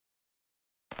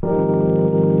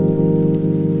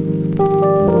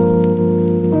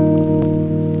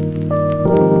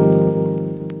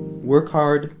Work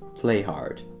Hard, Play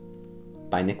Hard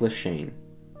by NickS.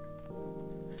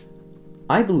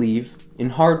 I believe in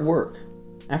hard work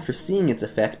after seeing its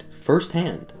effect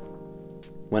firsthand.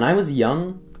 When I was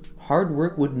young, hard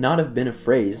work would not have been a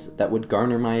phrase that would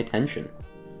garner my attention.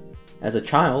 As a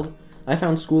child, I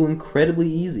found school incredibly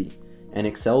easy and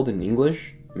excelled in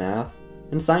English, math,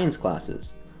 and science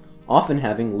classes, often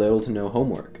having little to no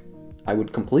homework. I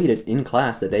would complete it in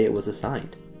class the day it was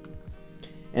assigned.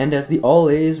 And as the all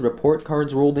A's report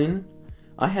cards rolled in,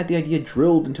 I had the idea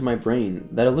drilled into my brain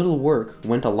that a little work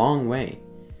went a long way,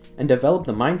 and developed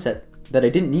the mindset that I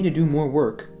didn't need to do more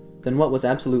work than what was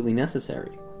absolutely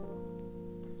necessary.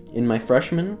 In my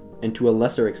freshman, and to a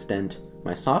lesser extent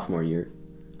my sophomore year,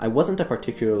 I wasn't a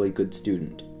particularly good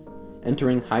student.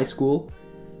 Entering high school,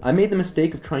 I made the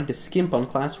mistake of trying to skimp on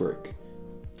classwork.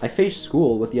 I faced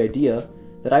school with the idea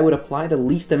that I would apply the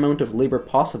least amount of labor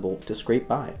possible to scrape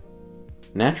by.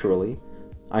 Naturally,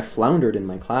 I floundered in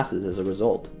my classes as a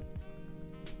result.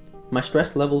 My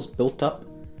stress levels built up,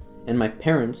 and my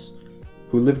parents,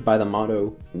 who lived by the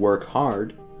motto, "work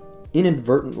hard,"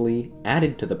 inadvertently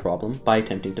added to the problem by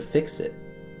attempting to fix it.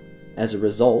 As a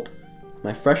result,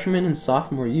 my freshman and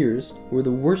sophomore years were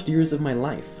the worst years of my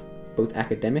life, both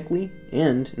academically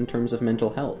and in terms of mental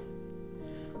health.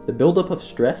 The buildup of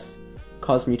stress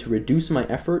caused me to reduce my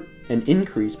effort and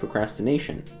increase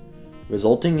procrastination,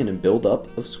 resulting in a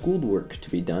buildup of schoolwork to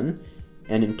be done,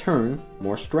 and in turn,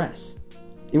 more stress.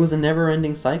 It was a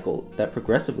never-ending cycle that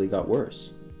progressively got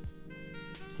worse.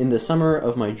 In the summer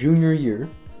of my junior year,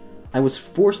 I was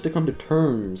forced to come to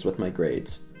terms with my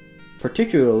grades,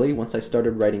 particularly once I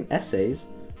started writing essays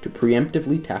to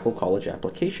preemptively tackle college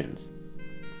applications.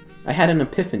 I had an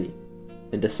epiphany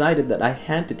and decided that I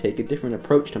had to take a different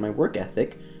approach to my work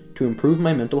ethic to improve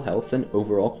my mental health and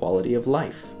overall quality of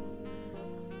life.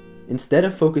 Instead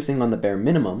of focusing on the bare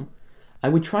minimum, I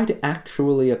would try to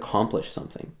actually accomplish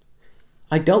something.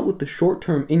 I dealt with the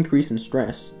short-term increase in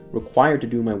stress required to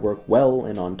do my work well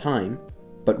and on time,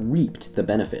 but reaped the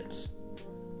benefits.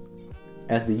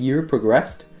 As the year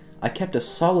progressed, I kept a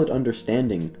solid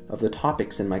understanding of the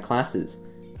topics in my classes,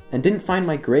 and didn't find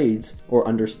my grades or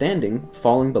understanding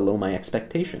falling below my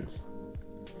expectations.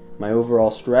 My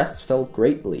overall stress fell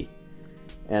greatly,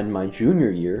 and my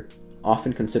junior year,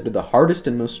 often considered the hardest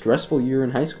and most stressful year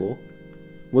in high school,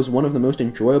 was one of the most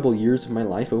enjoyable years of my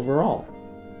life overall.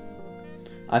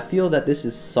 I feel that this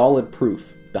is solid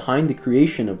proof behind the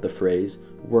creation of the phrase,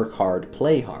 "work hard,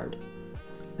 play hard."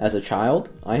 As a child,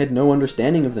 I had no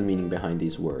understanding of the meaning behind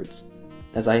these words,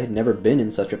 as I had never been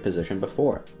in such a position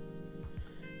before.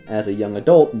 As a young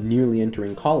adult nearly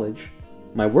entering college,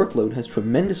 my workload has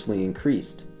tremendously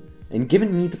increased, and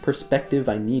given me the perspective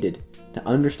I needed to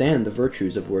understand the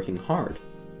virtues of working hard.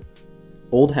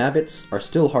 Old habits are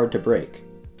still hard to break,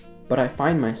 but I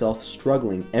find myself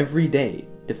struggling every day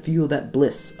to feel that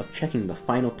bliss of checking the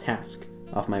final task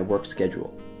off my work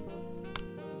schedule.